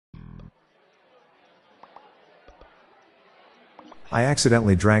I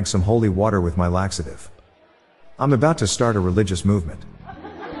accidentally drank some holy water with my laxative. I'm about to start a religious movement.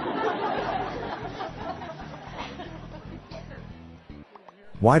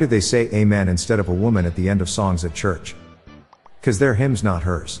 Why do they say amen instead of a woman at the end of songs at church? 'Cause they're hymns, not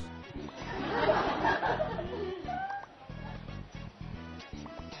hers.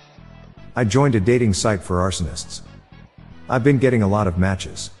 I joined a dating site for arsonists. I've been getting a lot of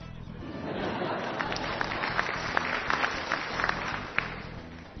matches.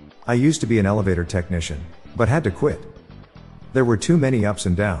 I used to be an elevator technician, but had to quit. There were too many ups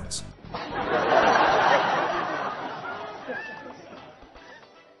and downs.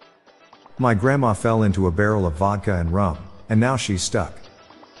 My grandma fell into a barrel of vodka and rum, and now she's stuck.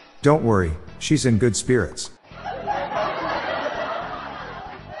 Don't worry, she's in good spirits.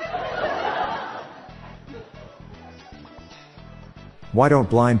 Why don't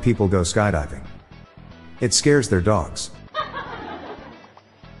blind people go skydiving? It scares their dogs.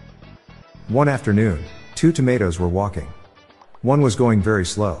 One afternoon, two tomatoes were walking. One was going very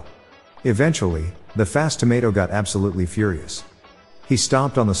slow. Eventually, the fast tomato got absolutely furious. He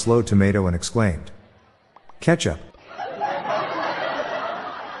stomped on the slow tomato and exclaimed, "Ketchup."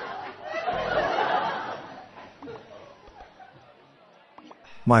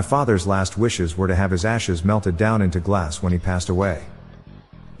 My father's last wishes were to have his ashes melted down into glass when he passed away.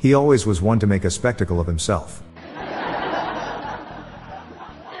 He always was one to make a spectacle of himself.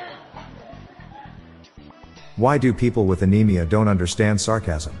 Why do people with anemia don't understand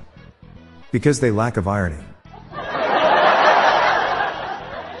sarcasm? Because they lack of irony.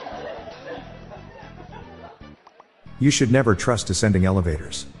 You should never trust descending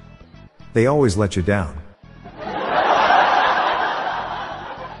elevators. They always let you down.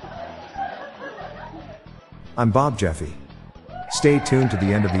 I'm Bob Jeffy. Stay tuned to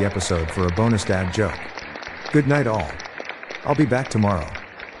the end of the episode for a bonus dad joke. Good night all. I'll be back tomorrow.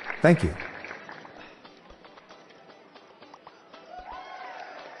 Thank you.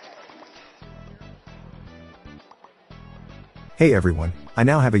 Hey everyone, I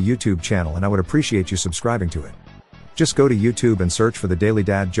now have a YouTube channel and I would appreciate you subscribing to it. Just go to YouTube and search for the Daily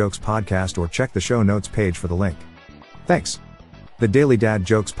Dad Jokes Podcast or check the show notes page for the link. Thanks. The Daily Dad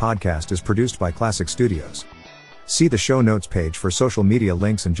Jokes Podcast is produced by Classic Studios. See the show notes page for social media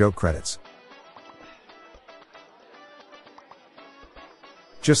links and joke credits.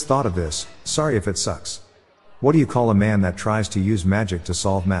 Just thought of this, sorry if it sucks. What do you call a man that tries to use magic to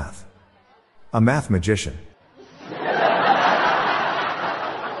solve math? A math magician.